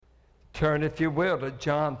Turn, if you will, to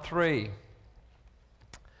John 3.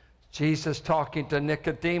 Jesus talking to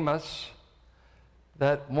Nicodemus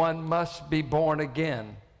that one must be born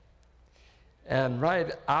again. And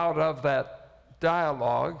right out of that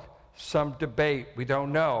dialogue, some debate. We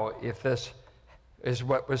don't know if this is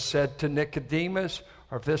what was said to Nicodemus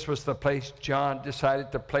or if this was the place John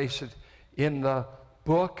decided to place it in the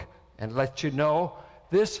book and let you know.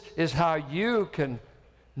 This is how you can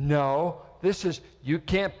know. You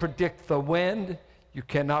can't predict the wind. You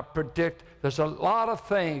cannot predict. There's a lot of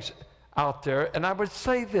things out there. And I would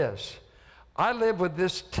say this. I live with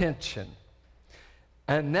this tension.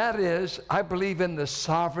 And that is, I believe in the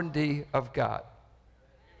sovereignty of God.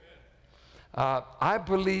 I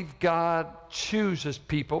believe God chooses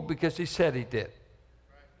people because he said he did.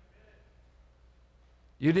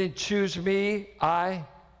 You didn't choose me, I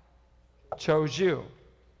chose you.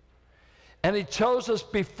 And he chose us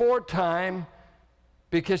before time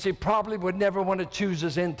because he probably would never want to choose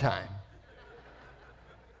us in time.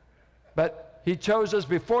 But he chose us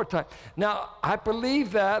before time. Now, I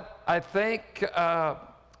believe that, I think, as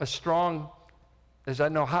strong as I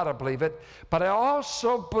know how to believe it, but I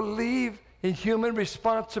also believe in human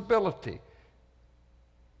responsibility.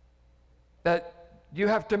 That you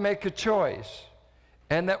have to make a choice.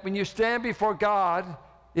 And that when you stand before God,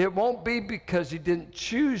 it won't be because he didn't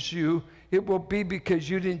choose you, it will be because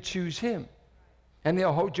you didn't choose him. And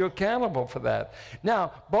he'll hold you accountable for that.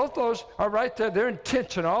 Now, both those are right there. They're in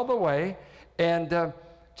tension all the way. And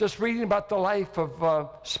just reading about the life of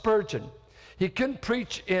Spurgeon. He couldn't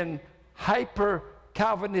preach in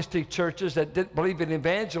hyper-Calvinistic churches that didn't believe in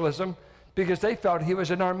evangelism because they thought he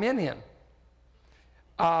was an Arminian.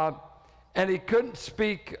 And he couldn't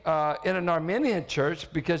speak in an Arminian church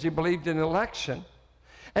because he believed in election.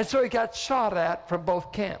 And so he got shot at from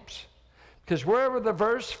both camps. Because wherever the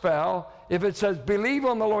verse fell, if it says, believe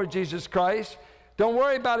on the Lord Jesus Christ, don't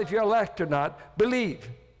worry about if you're elect or not, believe.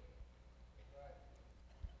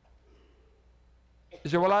 You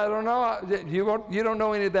say, well, I don't know. You don't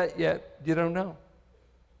know any of that yet. You don't know.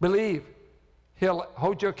 Believe. He'll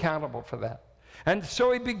hold you accountable for that. And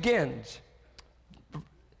so he begins.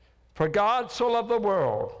 For God so loved the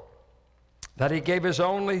world that he gave his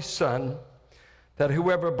only Son, that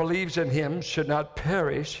whoever believes in him should not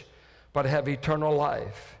perish, but have eternal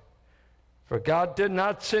life. For God did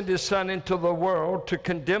not send his Son into the world to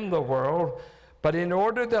condemn the world, but in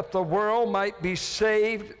order that the world might be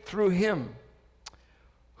saved through him.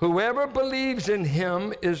 Whoever believes in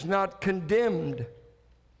him is not condemned,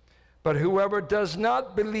 but whoever does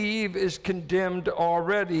not believe is condemned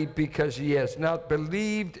already because he has not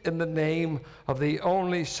believed in the name of the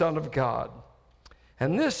only Son of God.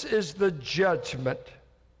 And this is the judgment.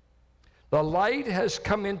 The light has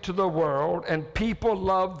come into the world, and people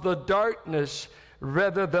love the darkness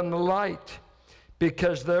rather than the light,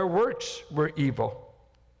 because their works were evil.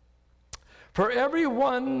 For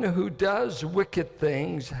everyone who does wicked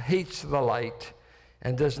things hates the light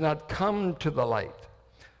and does not come to the light,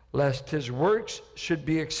 lest his works should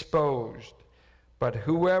be exposed. But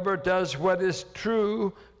whoever does what is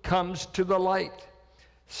true comes to the light,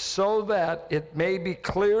 so that it may be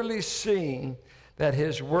clearly seen that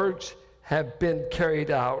his works have been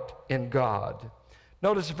carried out in God.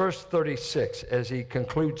 Notice verse 36 as he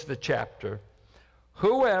concludes the chapter.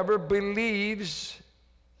 Whoever believes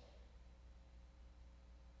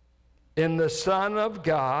in the Son of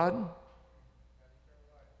God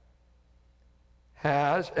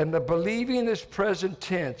has, and the believing is present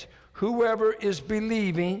tense. Whoever is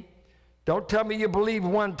believing, don't tell me you believe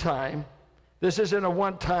one time. This isn't a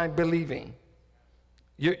one-time believing.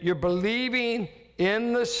 You're believing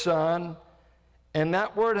in the Son, and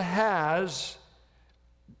that word has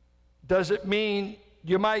doesn't mean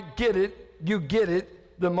you might get it. You get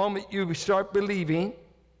it the moment you start believing.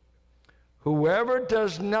 Whoever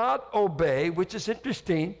does not obey, which is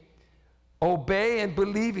interesting, obey and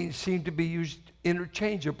believing seem to be used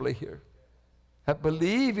interchangeably here. That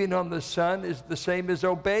believing on the Son is the same as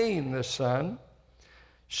obeying the Son,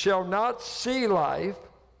 shall not see life,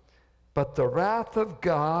 but the wrath of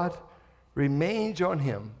God remains on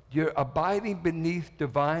him. You're abiding beneath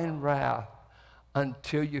divine wrath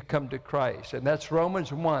until you come to Christ. And that's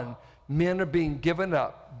Romans 1. Men are being given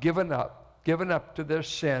up to their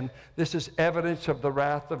sin. This is evidence of the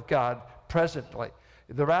wrath of God presently.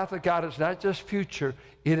 The wrath of God is not just future,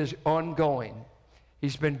 it is ongoing.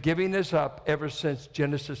 He's been giving us up ever since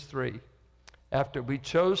Genesis 3. After we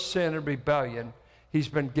chose sin and rebellion, he's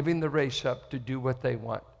been giving the race up to do what they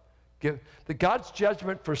want. God's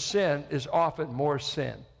judgment for sin is often more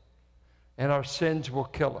sin. And our sins will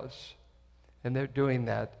kill us. And they're doing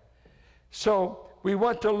that. So we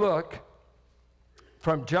want to look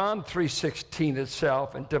from John 3:16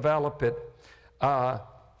 itself and develop it.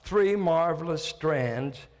 Three marvelous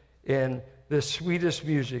strands in the sweetest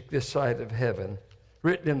music this side of heaven,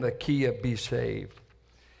 written in the key of Be Saved.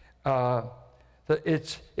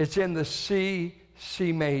 It's in the C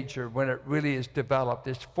major when it really is developed.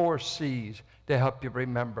 It's 4 C's to help you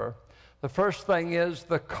remember. The first thing is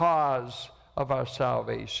the cause of our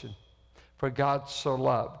salvation, for God so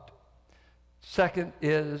loved. Second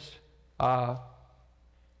is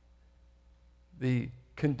the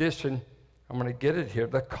condition, I'm going to get it here,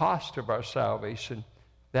 the cost of our salvation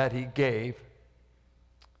that he gave.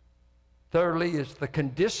 Thirdly is the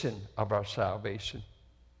condition of our salvation.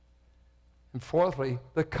 And fourthly,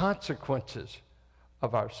 the consequences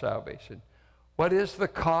of our salvation. What is the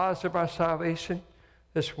cause of our salvation?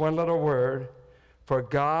 This one little word, for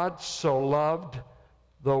God so loved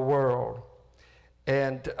the world.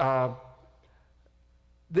 And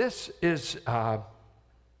this is an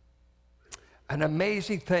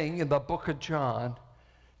amazing thing in the book of John.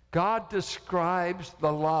 God describes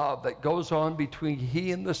the love that goes on between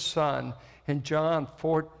he and the Son in John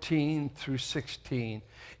 14 through 16.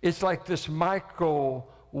 It's like this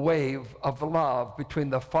microwave of love between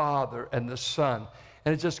the Father and the Son.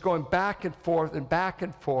 And it's just going back and forth and back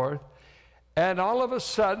and forth. And all of a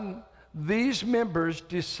sudden, these members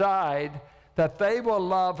decide that they will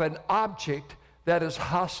love an object that is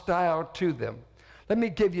hostile to them. Let me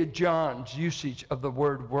give you John's usage of the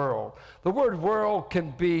word world. The word world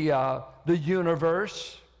can be the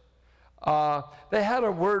universe. They had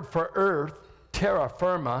a word for earth, terra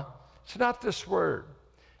firma. It's not this word.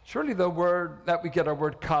 It's really the word that we get our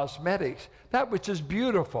word cosmetics, that which is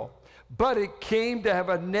beautiful. But it came to have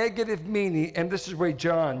a negative meaning, and this is where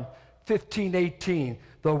John 15:18.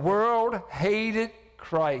 The world hated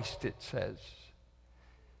Christ, it says.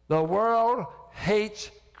 The world hates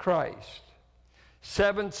Christ.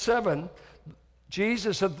 7:7,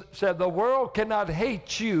 Jesus said, the world cannot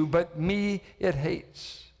hate you, but me it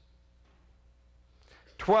hates.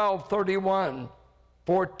 12:31,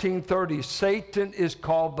 14:30, Satan is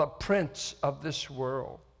called the prince of this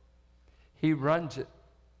world. He runs it.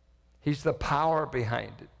 He's the power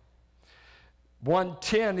behind it.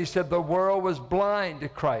 1:10, he said the world was blind to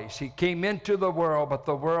Christ. He came into the world, but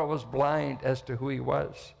the world was blind as to who he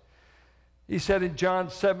was. He said in John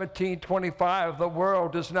 17:25, the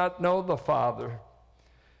world does not know the Father.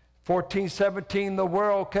 14:17, the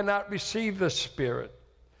world cannot receive the Spirit.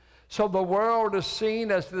 So the world is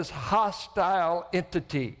seen as this hostile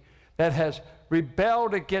entity that has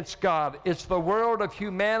rebelled against God. It's the world of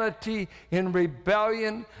humanity in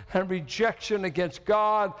rebellion and rejection against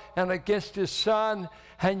God and against his Son.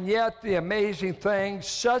 And yet the amazing thing,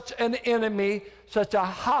 such an enemy, such a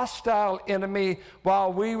hostile enemy,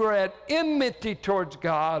 while we were at enmity towards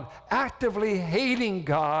God, actively hating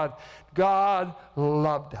God, God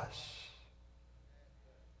loved us.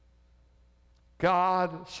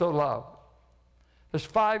 God so loved. There's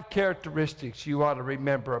 5 characteristics you ought to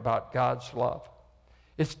remember about God's love.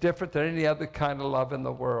 It's different than any other kind of love in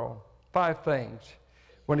the world. 5 things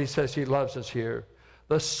when he says he loves us here.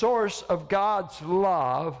 The source of God's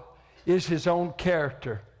love is his own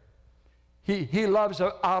character. He loves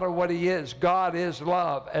out of what he is. God is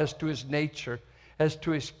love as to his nature, as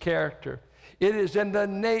to his character. It is in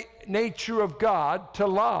the nature of God to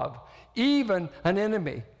love, even an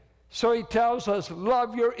enemy. So he tells us,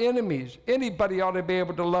 love your enemies. Anybody ought to be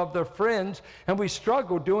able to love their friends, and we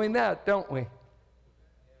struggle doing that, don't we?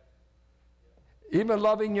 Even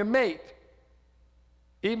loving your mate,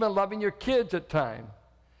 even loving your kids at times.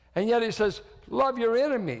 And yet he says, love your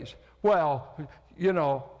enemies. Well, you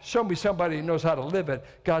know, show me somebody who knows how to live it.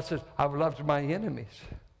 God says, I've loved my enemies.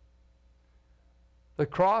 The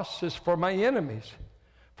cross is for my enemies.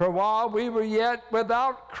 For while we were yet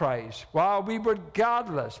without Christ, while we were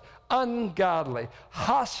godless, ungodly,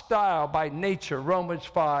 hostile by nature, Romans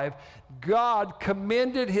 5, God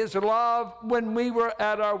commended his love when we were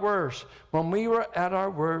at our worst. When we were at our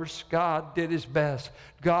worst, God did his best.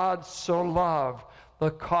 God so loved. The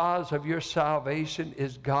cause of your salvation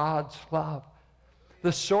is God's love.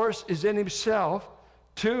 The source is in himself.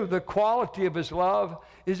 2, the quality of his love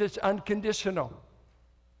is it's unconditional.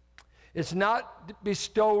 It's not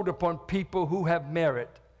bestowed upon people who have merit.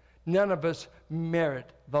 None of us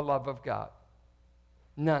merit the love of God.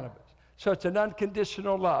 None of us. So it's an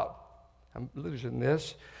unconditional love. I'm losing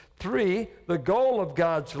this. 3, the goal of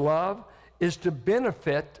God's love is to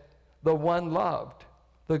benefit the one loved.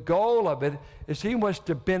 The goal of it is he wants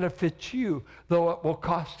to benefit you, though it will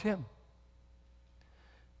cost him.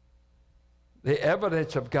 The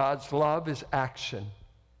evidence of God's love is action.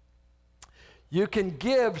 You can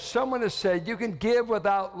give, someone has said, you can give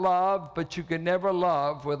without love, but you can never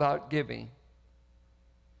love without giving.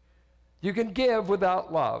 You can give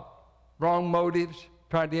without love. Wrong motives,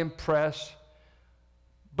 trying to impress.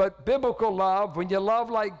 But biblical love, when you love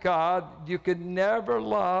like God, you can never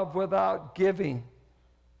love without giving.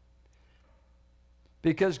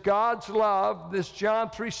 Because God's love, this John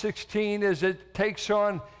 3:16, is it takes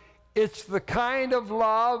on, it's the kind of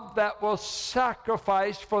love that will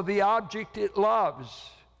sacrifice for the object it loves.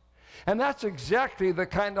 And that's exactly the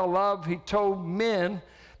kind of love he told men,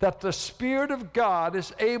 that the Spirit of God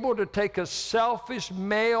is able to take a selfish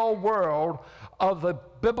male world of the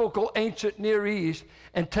biblical ancient Near East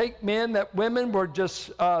and take men that women were just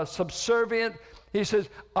subservient. He says,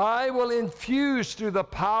 I will infuse through the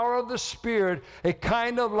power of the Spirit a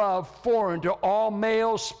kind of love foreign to all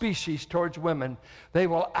male species towards women. They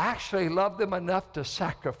will actually love them enough to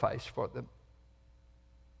sacrifice for them.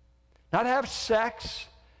 Not have sex,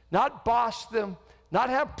 not boss them, not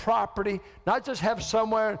have property, not just have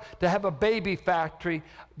somewhere to have a baby factory.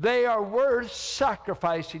 They are worth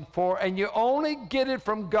sacrificing for, and you only get it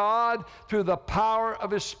from God through the power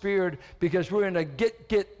of His Spirit, because we're in a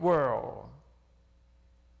get world.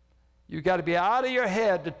 You've got to be out of your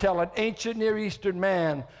head to tell an ancient Near Eastern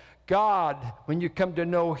man, God, when you come to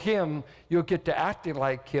know Him, you'll get to acting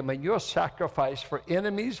like Him, and you'll sacrifice for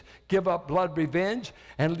enemies, give up blood revenge,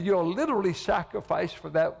 and you'll literally sacrifice for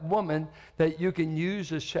that woman that you can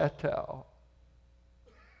use as chattel.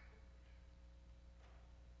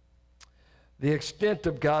 The extent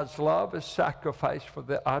of God's love is sacrifice for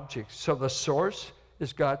the object. So the source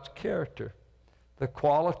is God's character. The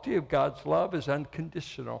quality of God's love is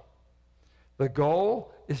unconditional. The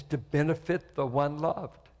goal is to benefit the one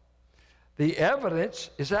loved. The evidence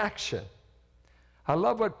is action. I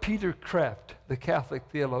love what Peter Kreeft, the Catholic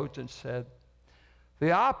theologian, said.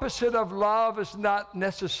 The opposite of love is not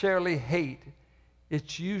necessarily hate.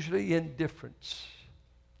 It's usually indifference.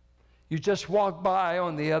 You just walk by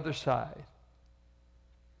on the other side,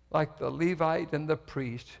 like the Levite and the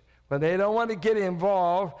priest. When they don't want to get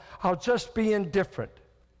involved, I'll just be indifferent.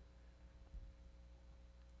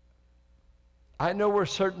 I know where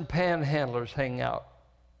certain panhandlers hang out.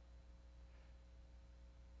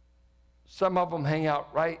 Some of them hang out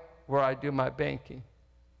right where I do my banking.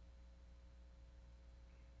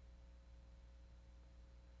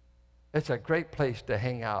 It's a great place to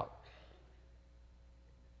hang out,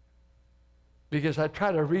 because I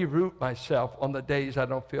try to reroute myself on the days I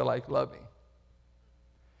don't feel like loving.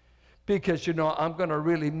 Because, I'm going to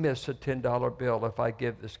really miss a $10 bill if I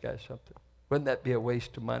give this guy something. Wouldn't that be a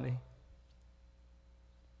waste of money?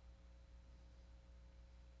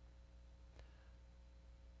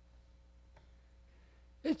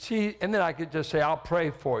 It's easy, and then I could just say, I'll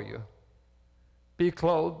pray for you. Be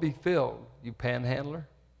clothed, be filled, you panhandler.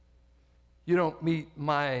 You don't meet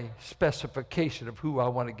my specification of who I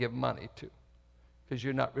want to give money to, because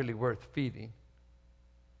you're not really worth feeding.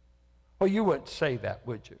 Well, you wouldn't say that,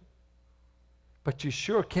 would you? But you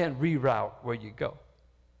sure can reroute where you go.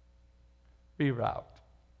 Reroute.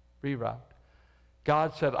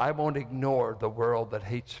 God said, I won't ignore the world that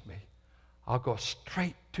hates me. I'll go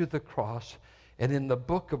straight to the cross. And in the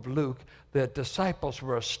book of Luke, the disciples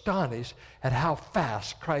were astonished at how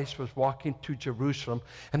fast Christ was walking to Jerusalem.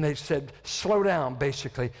 And they said, slow down,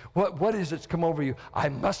 basically. What is it's come over you? I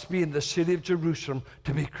must be in the city of Jerusalem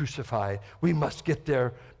to be crucified. We must get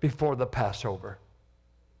there before the Passover.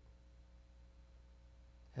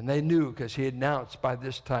 And they knew, because he announced by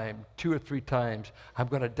this time 2 or 3 times, I'm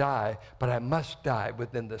going to die, but I must die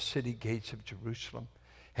within the city gates of Jerusalem.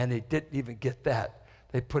 And they didn't even get that.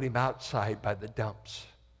 They put him outside by the dumps.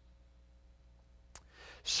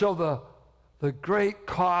 So the great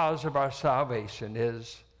cause of our salvation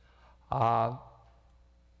is the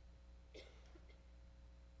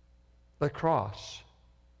cross.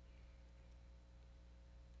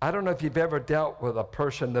 I don't know if you've ever dealt with a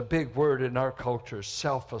person, the big word in our culture is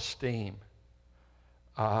self-esteem.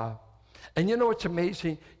 And you know what's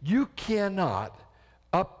amazing? You cannot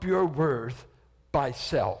up your worth by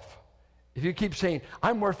self. If you keep saying,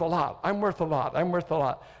 I'm worth a lot, I'm worth a lot, I'm worth a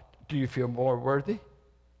lot, do you feel more worthy?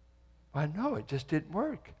 Well, no, it just didn't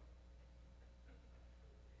work.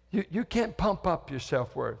 You can't pump up your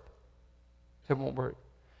self-worth. It won't work.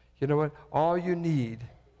 You know what? All you need,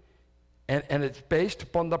 and it's based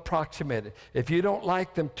upon the proximity. If you don't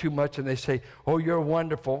like them too much and they say, oh, you're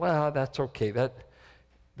wonderful, well, that's okay.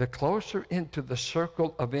 The closer into the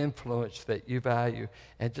circle of influence that you value,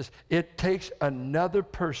 and it takes another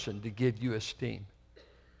person to give you esteem.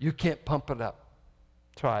 You can't pump it up.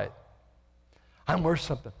 Try it. I'm worth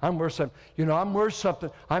something. I'm worth something. I'm worth something.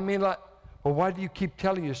 I mean, like, Well, why do you keep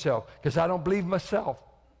telling yourself? Because I don't believe myself.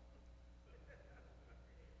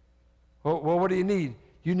 Well, what do you need?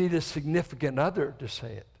 You need a significant other to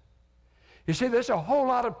say it. You see, there's a whole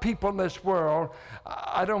lot of people in this world.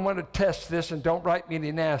 I don't want to test this, and don't write me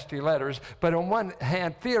any nasty letters, but on one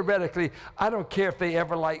hand, theoretically, I don't care if they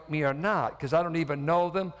ever like me or not, because I don't even know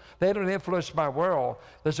them. They don't influence my world.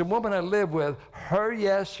 There's a woman I live with. Her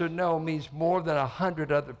yes or no means more than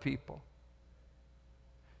 100 other people,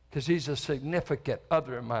 because he's a significant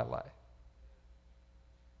other in my life.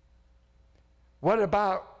 What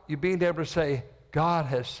about you being able to say, God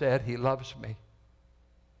has said he loves me?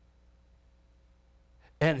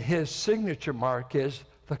 And his signature mark is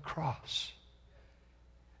the cross.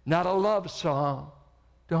 Not a love song.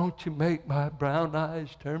 Don't you make my brown eyes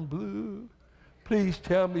turn blue. Please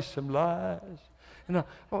tell me some lies. You know,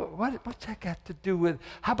 what's that got to do with,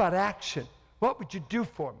 how about action? What would you do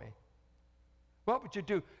for me? What would you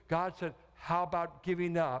do? God said, how about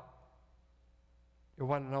giving up your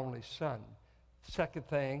one and only son? Second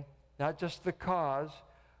thing, not just the cause.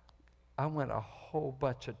 I went a whole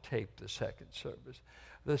bunch of tape the second service.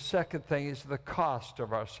 The second thing is the cost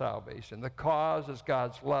of our salvation. The cause is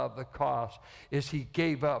God's love. The cost is he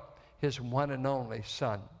gave up his one and only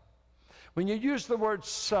son. When you use the word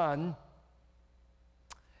son,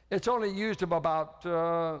 it's only used of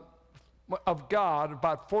God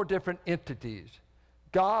about 4 different entities.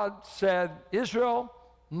 God said, Israel,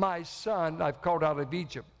 my son, I've called out of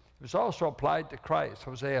Egypt. It was also applied to Christ,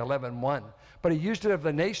 Hosea 11:1. But he used it of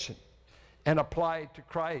the nation and applied to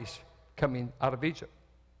Christ coming out of Egypt.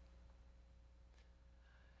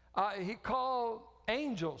 He called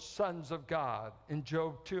angels sons of God in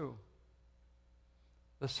Job 2.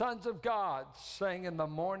 The sons of God sang in the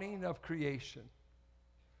morning of creation.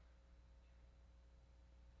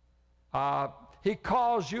 He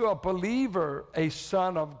calls you a believer a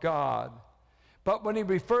son of God. But when he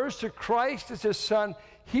refers to Christ as his son,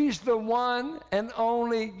 he's the one and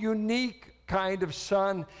only unique kind of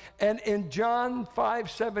son. And in John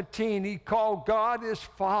 5:17, he called God his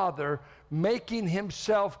Father, making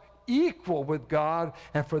himself equal with God,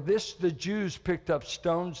 and for this the Jews picked up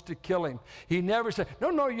stones to kill him. He never said,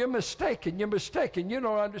 no, you're mistaken, you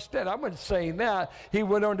don't understand. I wasn't saying that. He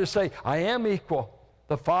went on to say, I am equal.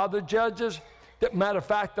 The Father judges. Matter of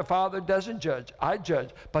fact, the Father doesn't judge. I judge.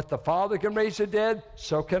 But the Father can raise the dead,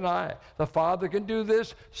 so can I. The Father can do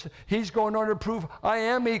this. He's going on to prove I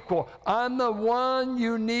am equal. I'm the one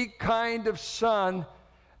unique kind of son.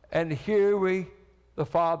 And here the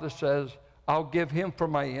Father says, I'll give him for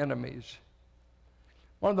my enemies.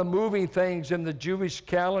 One of the moving things in the Jewish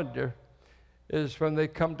calendar is when they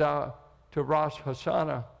come down to Rosh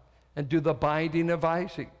Hashanah and do the binding of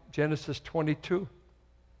Isaac, Genesis 22.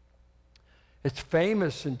 It's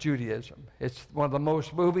famous in Judaism. It's one of the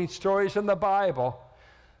most moving stories in the Bible,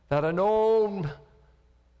 that an old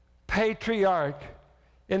patriarch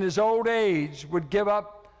in his old age would give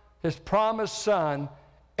up his promised son,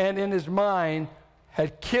 and in his mind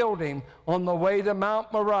had killed him on the way to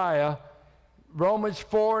Mount Moriah. Romans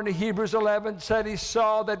 4 and Hebrews 11 said he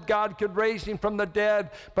saw that God could raise him from the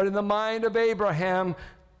dead, but in the mind of Abraham,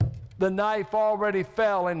 the knife already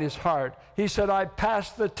fell in his heart. He said, I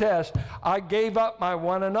passed the test. I gave up my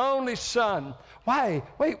one and only son. Why?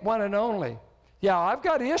 Wait, one and only. Yeah, I've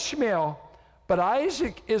got Ishmael, but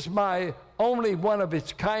Isaac is my only one of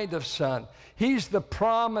its kind of son. He's the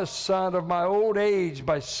promised son of my old age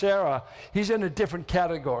by Sarah. He's in a different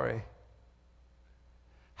category.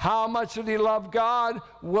 How much did he love God?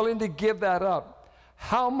 Willing to give that up.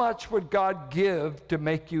 How much would God give to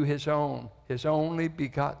make you his own? His only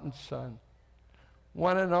begotten son.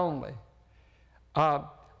 One and only.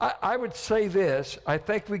 I would say this. I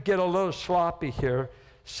think we get a little sloppy here.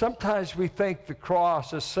 Sometimes we think the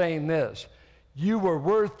cross is saying this. You were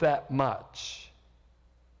worth that much.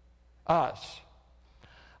 Us.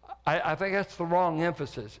 I think that's the wrong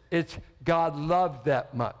emphasis. It's God loved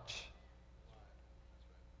that much.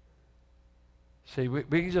 See, we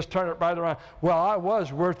can just turn it right around. Well, I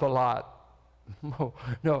was worth a lot.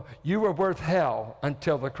 No, you were worth hell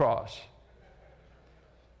until the cross.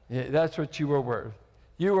 Yeah, that's what you were worth.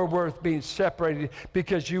 You were worth being separated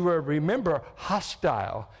because you were, remember,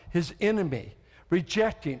 hostile, his enemy,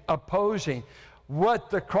 rejecting, opposing. What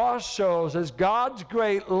the cross shows is God's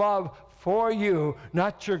great love for you,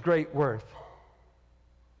 not your great worth.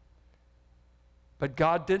 But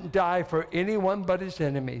God didn't die for anyone but his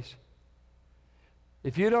enemies.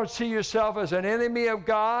 If you don't see yourself as an enemy of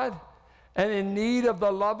God and in need of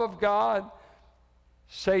the love of God,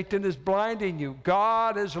 Satan is blinding you.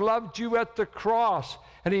 God has loved you at the cross,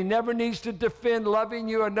 And he never needs to defend loving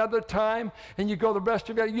you another time. And you go the rest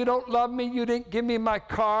of your life, you don't love me, you didn't give me my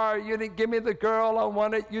car, you didn't give me the girl I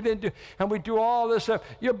wanted, you didn't do, and we do all this stuff.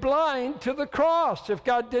 You're blind to the cross. If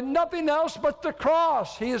God did nothing else but the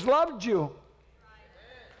cross, he has loved you.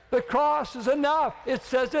 The cross is enough. It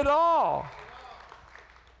says it all.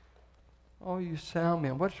 Oh, you sound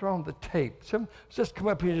man, what's wrong with the tape? Just come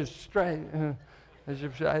up here and just as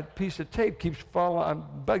if a piece of tape keeps falling,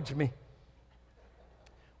 bugs me.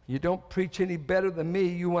 You don't preach any better than me.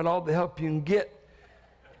 You want all the help you can get.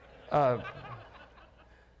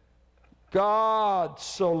 God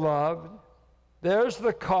so loved. There's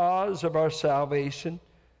the cause of our salvation.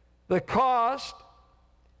 The cost,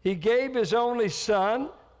 he gave his only son.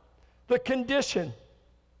 The condition,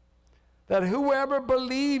 that whoever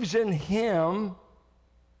believes in him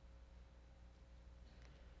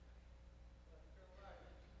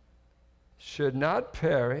should not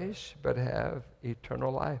perish, but have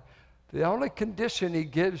eternal life. The only condition he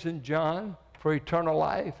gives in John for eternal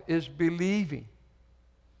life is believing.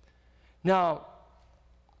 Now,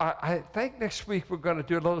 I think next week we're going to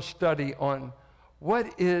do a little study on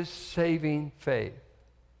what is saving faith.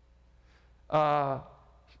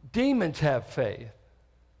 Demons have faith.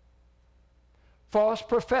 False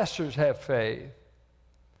professors have faith.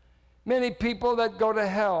 Many people that go to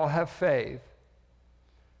hell have faith.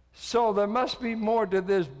 So there must be more to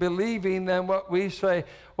this believing than what we say.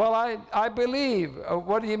 Well, I believe.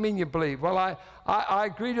 What do you mean you believe? Well, I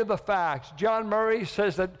agree to the facts. John Murray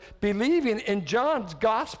says that believing in John's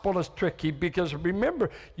gospel is tricky because remember,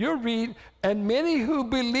 you read, and many who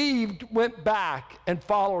believed went back and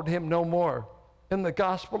followed him no more. In the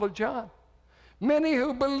Gospel of John. Many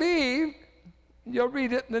who believed, you'll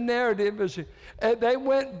read it in the narrative, they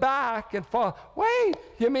went back and followed. Wait,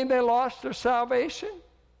 you mean they lost their salvation?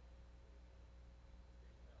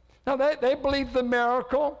 Now, they believed the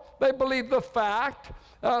miracle. They believed the fact.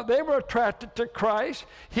 They were attracted to Christ.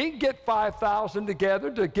 He'd get 5,000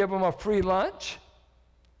 together to give them a free lunch.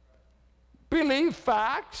 Believe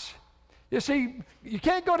facts. You see, you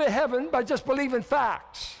can't go to heaven by just believing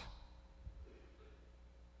facts.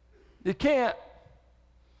 You can't.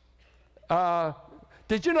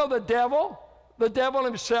 Did you know the devil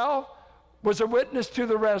himself was a witness to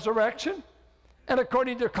the resurrection? And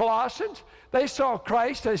according to Colossians, they saw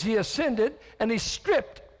Christ as he ascended, and he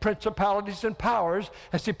stripped principalities and powers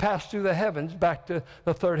as he passed through the heavens back to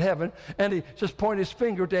the third heaven, and he just pointed his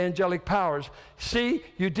finger to angelic powers. See,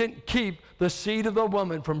 you didn't keep the seed of the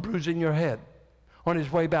woman from bruising your head on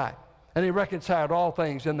his way back. And he reconciled all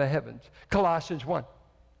things in the heavens. Colossians 1.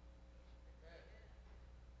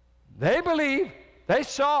 They believed, they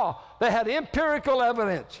saw, they had empirical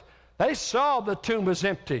evidence. They saw the tomb was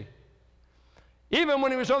empty. Even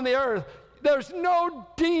when he was on the earth, there's no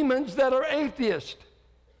demons that are atheists.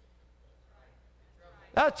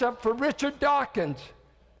 That's up for Richard Dawkins.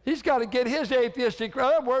 He's got to get his atheistic,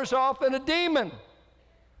 worse off than a demon.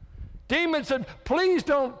 Demons said, please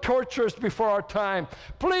don't torture us before our time.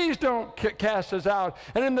 Please don't cast us out.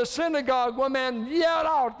 And in the synagogue, one man yelled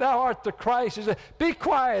out, thou art the Christ. He said, be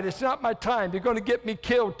quiet. It's not my time. You're going to get me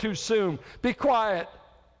killed too soon. Be quiet.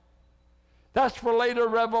 That's for later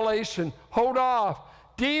revelation. Hold off.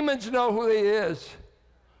 Demons know who he is.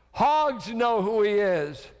 Hogs know who he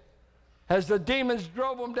is. As the demons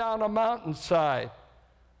drove him down a mountainside.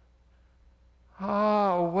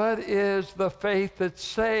 Oh, what is the faith that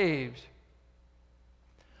saves?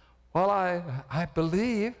 Well, I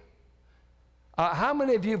believe. How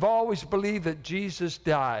many of you have always believed that Jesus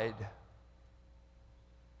died?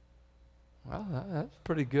 Well, that's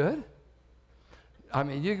pretty good. I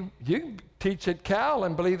mean, you can teach at Cal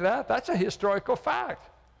and believe that. That's a historical fact.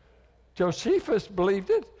 Josephus believed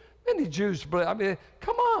it. Many Jews believe. I mean,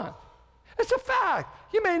 come on. It's a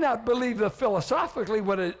fact. You may not believe philosophically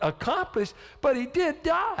what it accomplished, but he did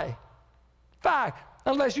die. Fact.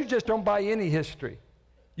 Unless you just don't buy any history.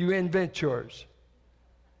 You invent yours.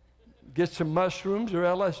 Get some mushrooms or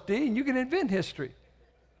LSD and you can invent history.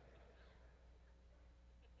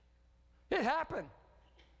 It happened.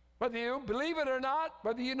 Whether you believe it or not,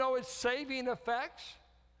 whether you know its saving effects.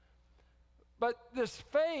 But this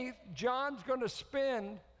faith, John's going to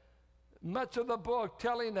spend much of the book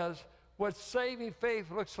telling us what saving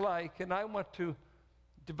faith looks like, and I want to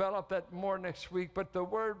develop that more next week, but the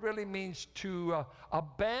word really means to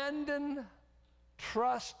abandon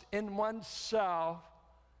trust in oneself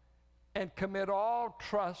and commit all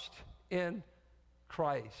trust in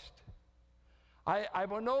Christ. I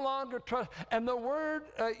will no longer trust, and the word,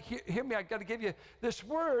 hear me, I got to give you this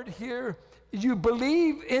word here, you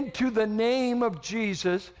believe into the name of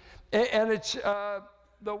Jesus, and it's,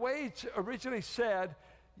 the way it's originally said,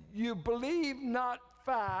 you believe not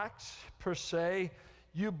facts per se,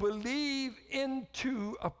 you believe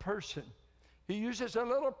into a person. He uses a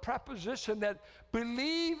little preposition that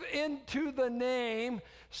believe into the name,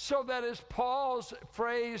 so that is Paul's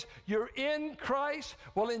phrase, you're in Christ.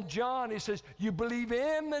 Well, in John, he says, you believe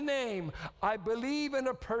in the name. I believe in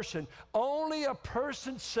a person. Only a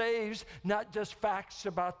person saves, not just facts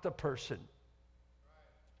about the person.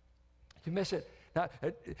 You miss it. Now,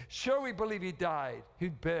 sure, we believe he died, he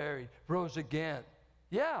buried, rose again.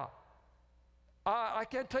 Yeah. I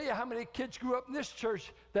can't tell you how many kids grew up in this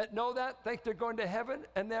church that know that, think they're going to heaven,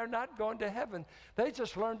 and they're not going to heaven. They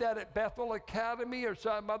just learned that at Bethel Academy or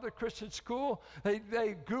some other Christian school.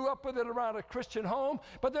 They grew up with it around a Christian home,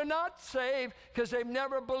 but they're not saved because they've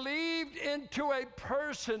never believed into a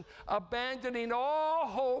person, abandoning all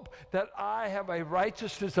hope that I have a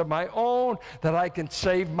righteousness of my own, that I can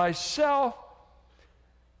save myself.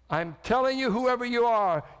 I'm telling you, whoever you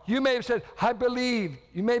are, you may have said, I believe.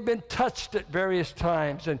 You may have been touched at various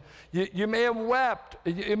times, and you may have wept.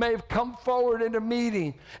 You may have come forward in a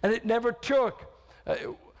meeting, and it never took.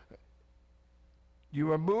 You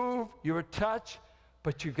were moved, you were touched,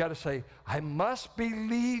 but you've got to say, I must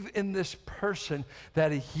believe in this person,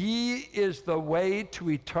 that he is the way to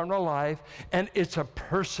eternal life, and it's a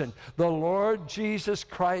person, the Lord Jesus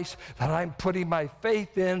Christ, that I'm putting my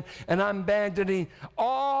faith in, and I'm abandoning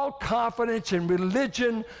all confidence in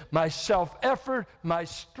religion, my self-effort, my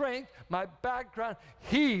strength, my background.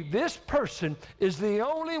 This person, is the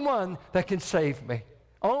only one that can save me.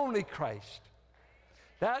 Only Christ.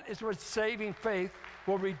 That is what saving faith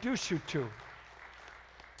will reduce you to.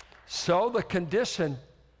 So the condition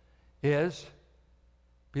is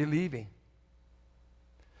believing.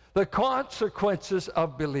 The consequences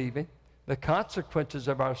of believing, the consequences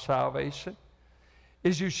of our salvation,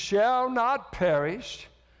 is you shall not perish,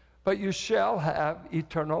 but you shall have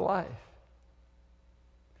eternal life.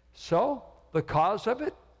 So the cause of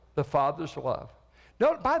it, the Father's love.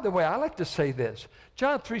 No, by the way, I like to say this.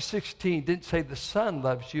 John 3:16 didn't say the Son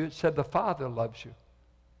loves you, it said the Father loves you.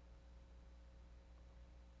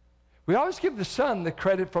 We always give the Son the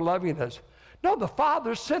credit for loving us. No, the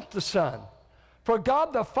Father sent the Son. For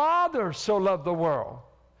God the Father so loved the world.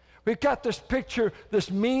 We've got this picture,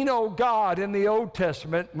 this mean old God in the Old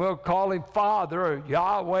Testament. We'll call him Father or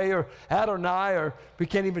Yahweh or Adonai, or we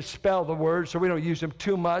can't even spell the word, so we don't use him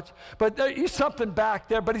too much. But he's something back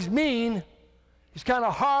there, but he's mean. He's kind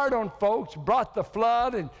of hard on folks, brought the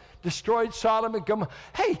flood and destroyed Sodom and Gomorrah.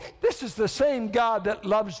 Hey, this is the same God that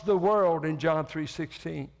loves the world in John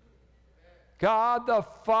 3:16. God the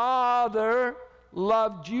Father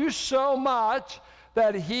loved you so much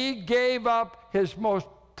that he gave up his most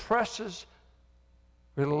precious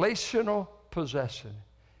relational possession,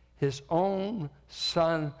 his own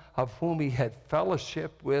Son, of whom he had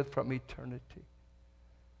fellowship with from eternity.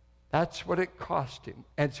 That's what it cost him,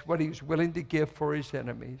 and it's what he was willing to give for his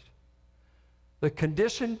enemies. The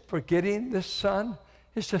condition for getting the Son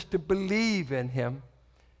is just to believe in him,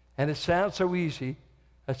 and it sounds so easy.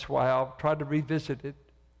 That's why I'll try to revisit it.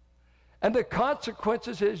 And the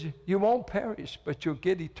consequences is you won't perish, but you'll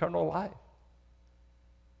get eternal life.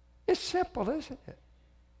 It's simple, isn't it?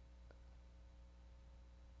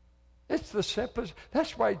 It's the simplest.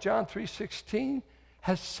 That's why John 3:16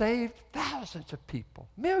 has saved thousands of people,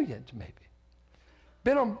 millions maybe.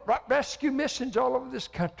 Been on rescue missions all over this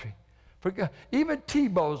country. Even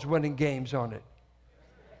Tebow's winning games on it.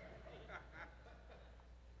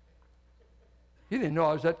 You didn't know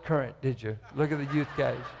I was that current, did you? Look at the youth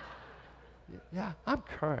guys. Yeah, I'm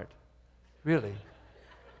current, really.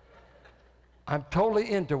 I'm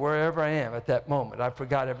totally into wherever I am at that moment. I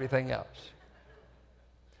forgot everything else.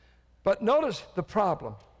 But notice the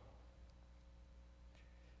problem.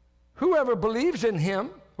 Whoever believes in him,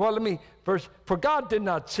 for God did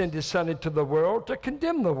not send his Son into the world to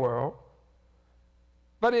condemn the world,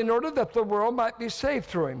 but in order that the world might be saved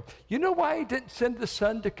through him. You know why he didn't send the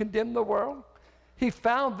Son to condemn the world? He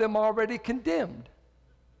found them already condemned.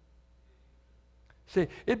 See,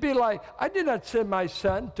 it'd be like, I did not send my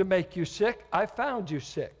Son to make you sick. I found you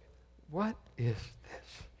sick. What is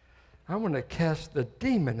this? I want to cast the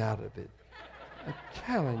demon out of it. I'm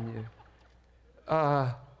telling you.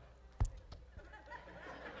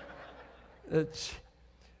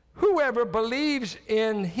 Whoever believes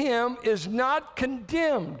in him is not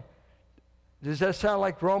condemned. Does that sound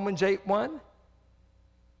like Romans 8:1?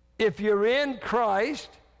 If you're in Christ,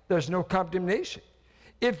 there's no condemnation.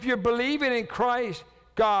 If you're believing in Christ,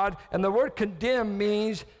 God, and the word condemn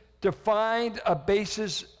means to find a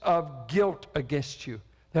basis of guilt against you.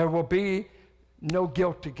 There will be no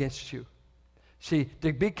guilt against you. See,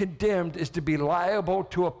 to be condemned is to be liable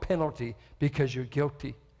to a penalty because you're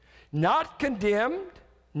guilty. Not condemned,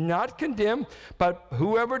 but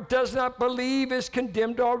whoever does not believe is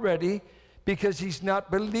condemned already because he's not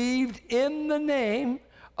believed in the name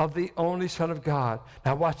of the only Son of God.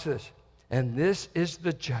 Now watch this. And this is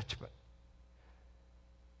the judgment.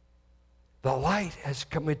 The light has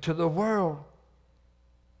come into the world.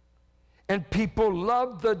 And people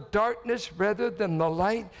loved the darkness rather than the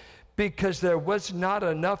light because there was not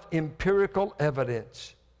enough empirical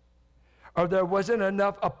evidence, or there wasn't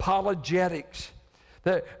enough apologetics.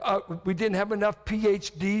 We didn't have enough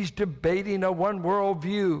PhDs debating a one world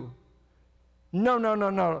view.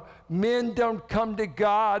 No. Men don't come to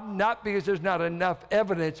God not because there's not enough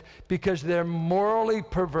evidence, because they're morally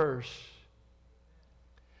perverse.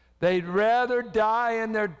 They'd rather die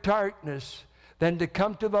in their darkness than to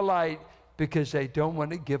come to the light because they don't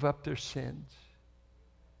want to give up their sins.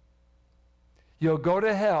 You'll go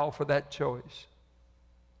to hell for that choice.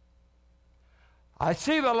 I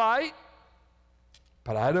see the light,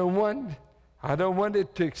 but I don't want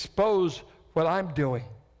it to expose what I'm doing.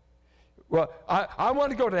 Well, I want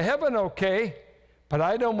to go to heaven, okay, but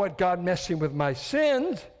I don't want God messing with my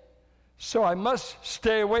sins, so I must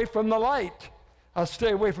stay away from the light. I'll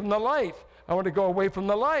stay away from the light. I want to go away from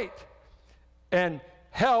the light. And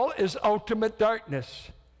hell is ultimate darkness.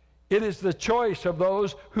 It is the choice of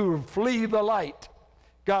those who flee the light.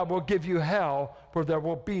 God will give you hell where there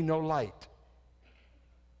will be no light.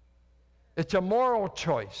 It's a moral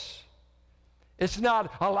choice. It's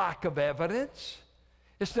not a lack of evidence.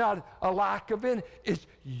 It's not a lack of it. It's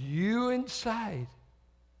you inside.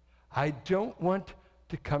 I don't want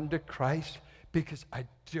to come to Christ because I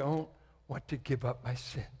don't want to give up my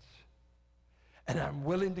sins. And I'm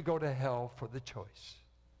willing to go to hell for the choice.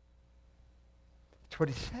 That's what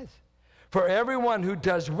he says. For everyone who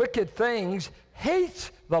does wicked things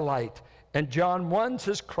hates the light. And John 1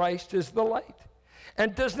 says Christ is the light.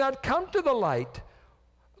 And does not come to the light,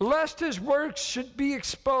 lest his works should be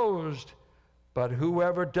exposed. But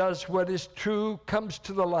whoever does what is true comes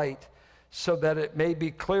to the light, so that it may be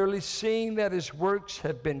clearly seen that his works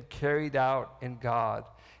have been carried out in God.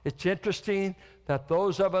 It's interesting that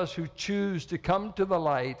those of us who choose to come to the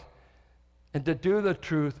light and to do the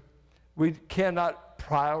truth, we cannot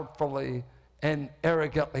proudly and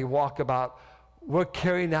arrogantly walk about. We're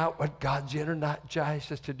carrying out what God's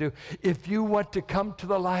energized us to do. If you want to come to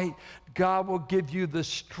the light, God will give you the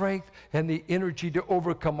strength and the energy to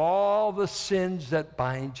overcome all the sins that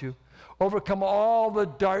bind you, overcome all the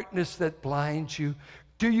darkness that blinds you.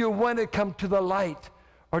 Do you want to come to the light,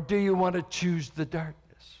 or do you want to choose the darkness?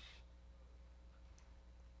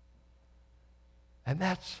 And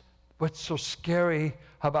that's what's so scary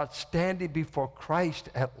about standing before Christ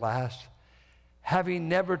at last, having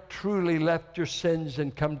never truly left your sins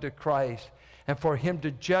and come to Christ, and for him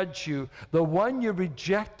to judge you, the one you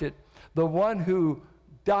rejected, the one who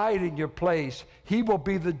died in your place, he will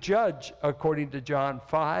be the judge according to John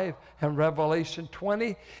 5 and Revelation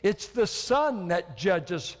 20. It's the Son that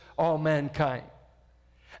judges all mankind.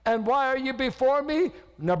 And why are you before me?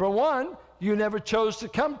 Number one, you never chose to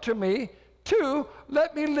come to me. Two,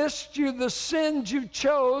 let me list you the sins you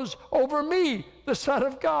chose over me, the Son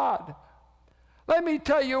of God. Let me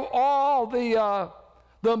tell you all the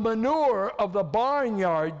manure of the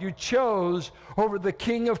barnyard you chose over the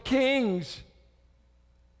King of Kings.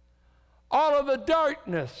 All of the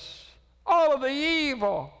darkness, all of the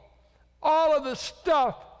evil, all of the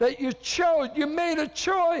stuff that you chose. You made a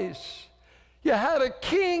choice. You had a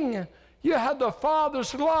king. You had the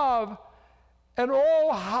Father's love. And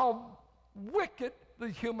oh, how wicked the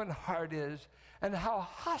human heart is, and how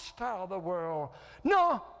hostile the world.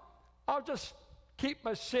 No, I'll just keep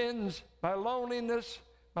my sins, my loneliness,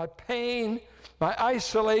 my pain, my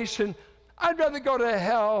isolation. I'd rather go to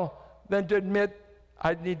hell than to admit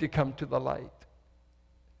I need to come to the light.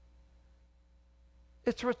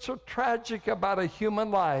 It's what's so tragic about a human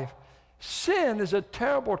life. Sin is a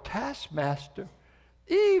terrible taskmaster.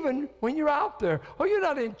 Even when you're out there, or you're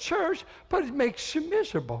not in church, but it makes you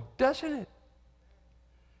miserable, doesn't it?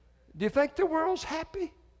 Do you think the world's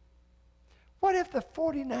happy? What if the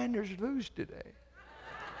 49ers lose today?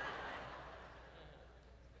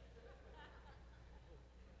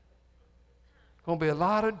 Going to be a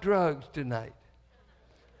lot of drugs tonight.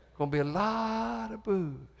 Going to be a lot of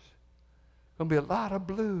booze. Going to be a lot of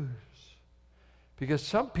blues. Because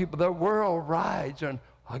some people, their world rides on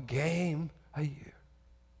a game a year.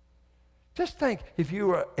 Just think if you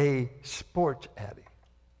were a sports addict.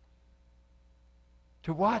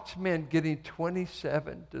 To watch men getting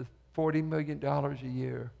 $27 to $40 million a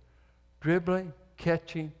year, dribbling,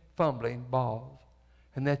 catching, fumbling balls,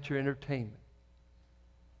 and that's your entertainment.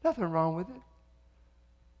 Nothing wrong with it.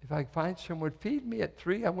 If I find someone feed me at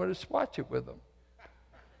 3, I'm going to watch it with them.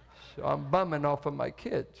 So I'm bumming off of my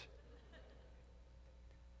kids.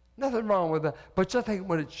 Nothing wrong with that. But just think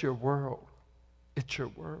when it's your world. It's your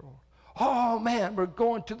world. Oh, man, we're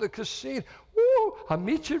going to the casino. Woo, I'll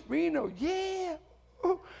meet you at Reno. Yeah.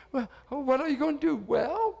 Oh, well, what are you going to do?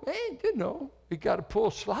 Well, man, you know, you got to pull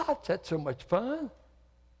slots. That's so much fun.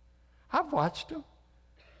 I've watched them.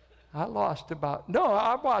 I lost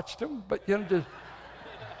I watched them, but, you know, just,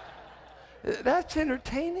 that's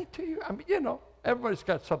entertaining to you. I mean, you know, everybody's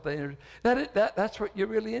got something. That's what you're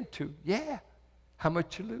really into. Yeah. How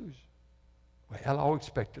much you lose? Well, I'll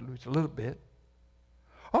expect to lose a little bit.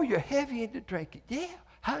 Oh, you're heavy into drinking. Yeah.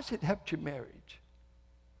 How's it helped your marriage?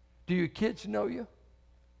 Do your kids know you?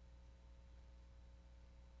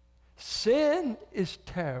 Sin is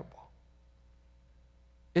terrible.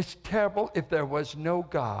 It's terrible if there was no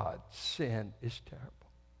God. Sin is terrible.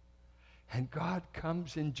 And God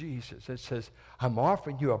comes in Jesus and says, I'm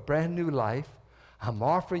offering you a brand new life. I'm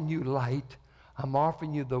offering you light. I'm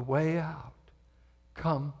offering you the way out.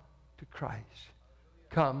 Come to Christ.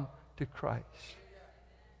 Come to Christ.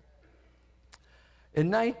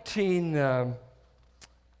 In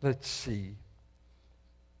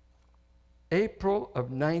April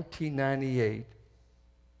of 1998,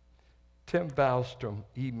 Tim Valstrom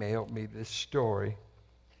emailed me this story.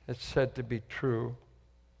 It's said to be true.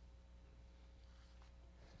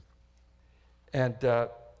 And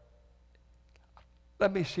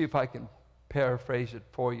let me see if I can paraphrase it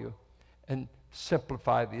for you and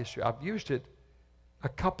simplify the issue. I've used it a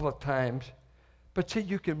couple of times, but see,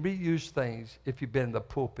 you can reuse things if you've been in the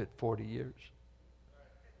pulpit 40 years.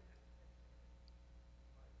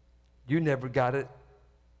 You never got it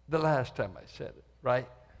the last time I said it, right?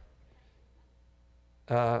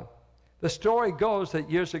 The story goes that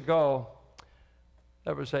years ago,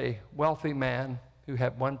 there was a wealthy man who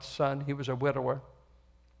had one son. He was a widower.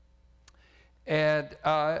 And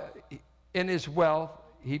in his wealth,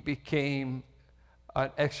 he became an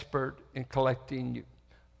expert in collecting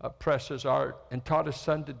precious art and taught his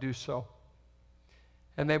son to do so.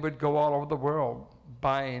 And they would go all over the world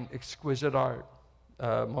buying exquisite art.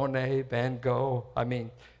 Monet, Van Gogh. I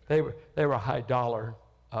mean, they were high dollar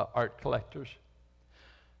art collectors.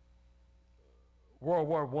 World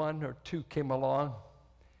War I or II came along,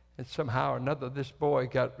 and somehow or another this boy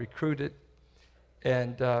got recruited,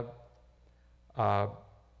 and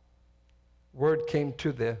word came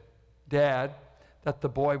to the dad that the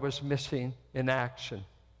boy was missing in action.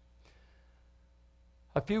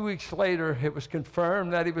 A few weeks later, it was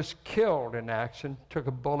confirmed that he was killed in action, took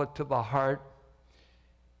a bullet to the heart,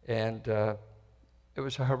 and it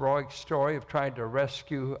was a heroic story of trying to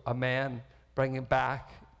rescue a man, bring him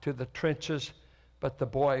back to the trenches, but the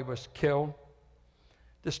boy was killed.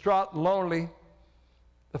 Distraught and lonely,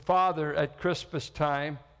 the father at Christmas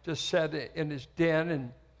time just sat in his den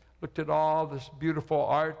and looked at all this beautiful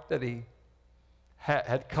art that he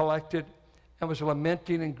had collected and was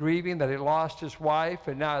lamenting and grieving that he lost his wife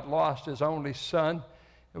and now had lost his only son.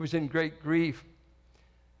 He was in great grief.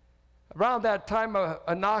 Around that time,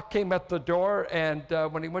 a knock came at the door, and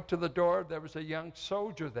when he went to the door, there was a young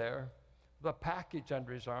soldier there with a package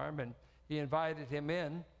under his arm, and he invited him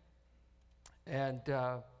in. And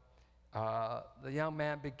the young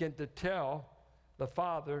man began to tell the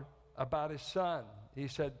father about his son. He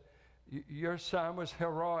said, your son was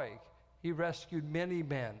heroic. He rescued many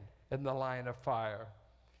men in the line of fire.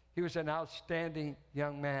 He was an outstanding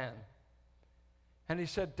young man. And he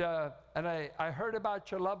said, and I heard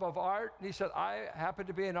about your love of art. And he said, I happen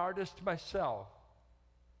to be an artist myself.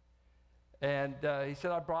 And he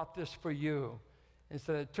said, I brought this for you. And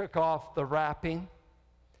so it took off the wrapping.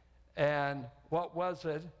 And what was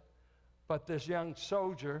it? But this young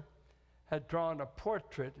soldier had drawn a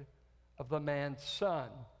portrait of the man's son.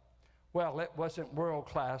 Well, it wasn't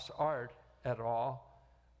world-class art at all.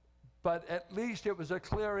 But at least it was a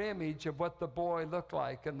clear image of what the boy looked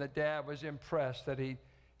like, and the dad was impressed that he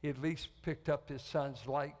at least picked up his son's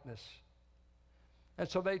likeness. And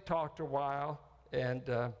so they talked a while, and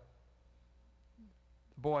the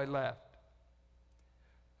boy left.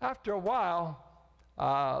 After a while,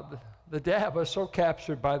 the dad was so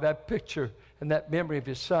captured by that picture and that memory of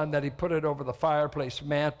his son that he put it over the fireplace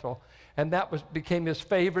mantle, and that became his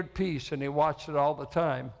favorite piece, and he watched it all the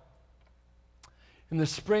time. In the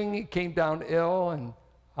spring, he came down ill and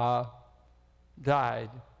died.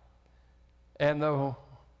 And the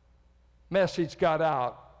message got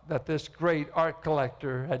out that this great art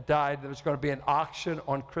collector had died. There was going to be an auction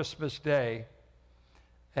on Christmas Day.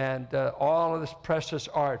 and all of this precious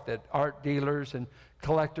art that art dealers and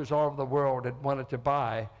collectors all over the world had wanted to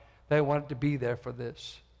buy. They wanted to be there for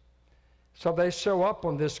this. So they show up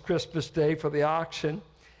on this Christmas Day for the auction,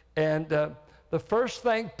 and the first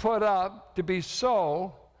thing put up to be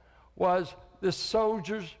sold was this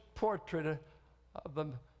soldier's portrait of the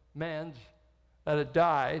man that had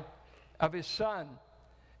died, of his son.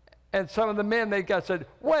 And some of the men they got said,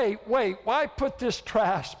 wait, why put this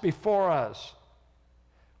trash before us?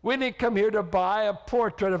 We didn't come here to buy a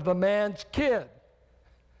portrait of the man's kid.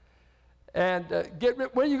 And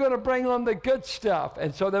when are you going to bring on the good stuff?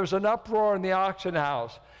 And so there was an uproar in the auction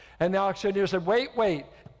house. And the auctioneer said, wait,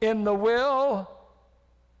 in the will,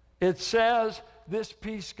 it says this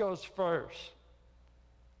piece goes first.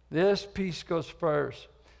 This piece goes first.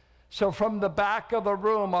 So from the back of the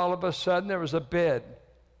room, all of a sudden, there was a bid,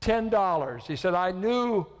 $10. He said, I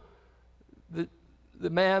knew the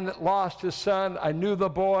man that lost his son. I knew the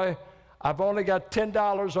boy. I've only got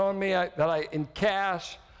 $10 on me in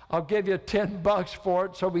cash. I'll give you $10 for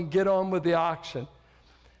it so we can get on with the auction.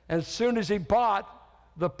 And as soon as he bought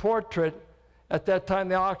the portrait, at that time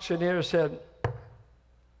the auctioneer said,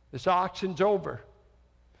 this auction's over.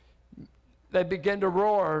 They began to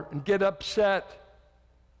roar and get upset.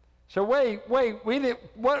 So wait, what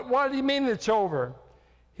do you mean it's over?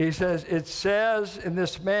 He says, it says in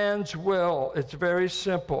this man's will, it's very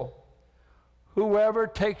simple. Whoever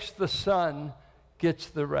takes the son gets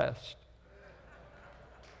the rest.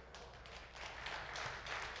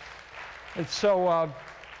 And so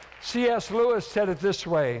C.S. Lewis said it this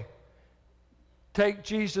way, take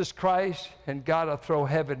Jesus Christ and God will throw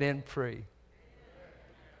heaven in free.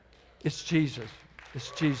 It's Jesus.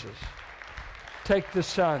 It's Jesus. Take the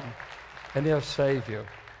Son and he'll save you.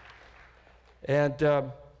 And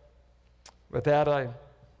with that, I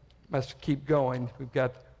must keep going. We've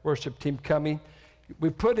got worship team coming. We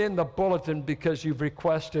put in the bulletin because you've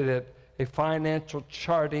requested it, a financial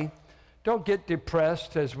charting. Don't get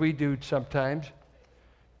depressed as we do sometimes,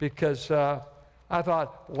 because I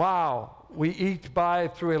thought, wow, we eked by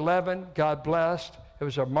through 11. God blessed. It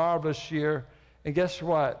was a marvelous year. And guess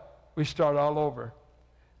what? We start all over.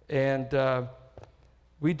 And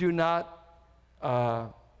we do not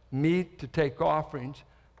meet to take offerings,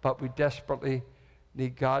 but we desperately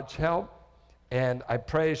need God's help. And I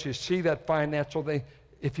pray as you see that financial thing,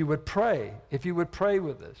 if you would pray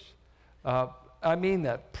with us. I mean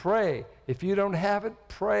that. Pray. If you don't have it,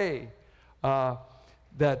 pray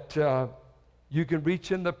that you can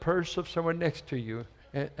reach in the purse of someone next to you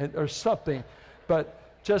or something.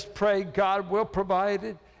 But just pray God will provide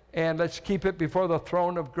it, and let's keep it before the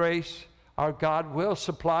throne of grace. Our God will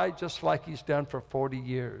supply just like he's done for 40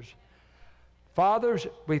 years. Fathers,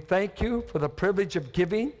 we thank you for the privilege of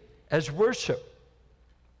giving as worship.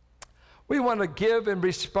 We want to give in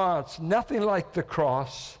response, nothing like the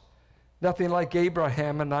cross, nothing like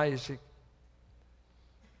Abraham and Isaac.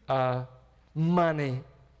 Money.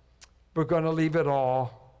 We're going to leave it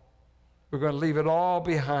all. We're going to leave it all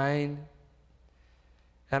behind.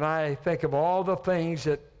 And I think of all the things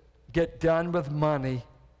that get done with money,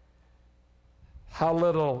 how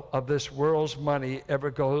little of this world's money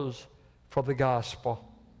ever goes for the gospel.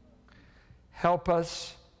 Help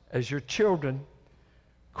us as your children,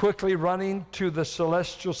 quickly running to the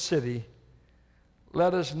celestial city.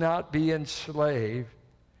 Let us not be enslaved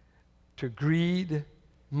to greed,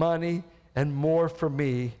 money, and more for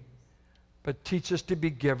me, but teach us to be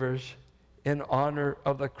givers in honor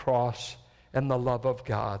of the cross and the love of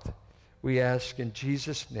God. We ask in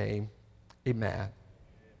Jesus' name, amen.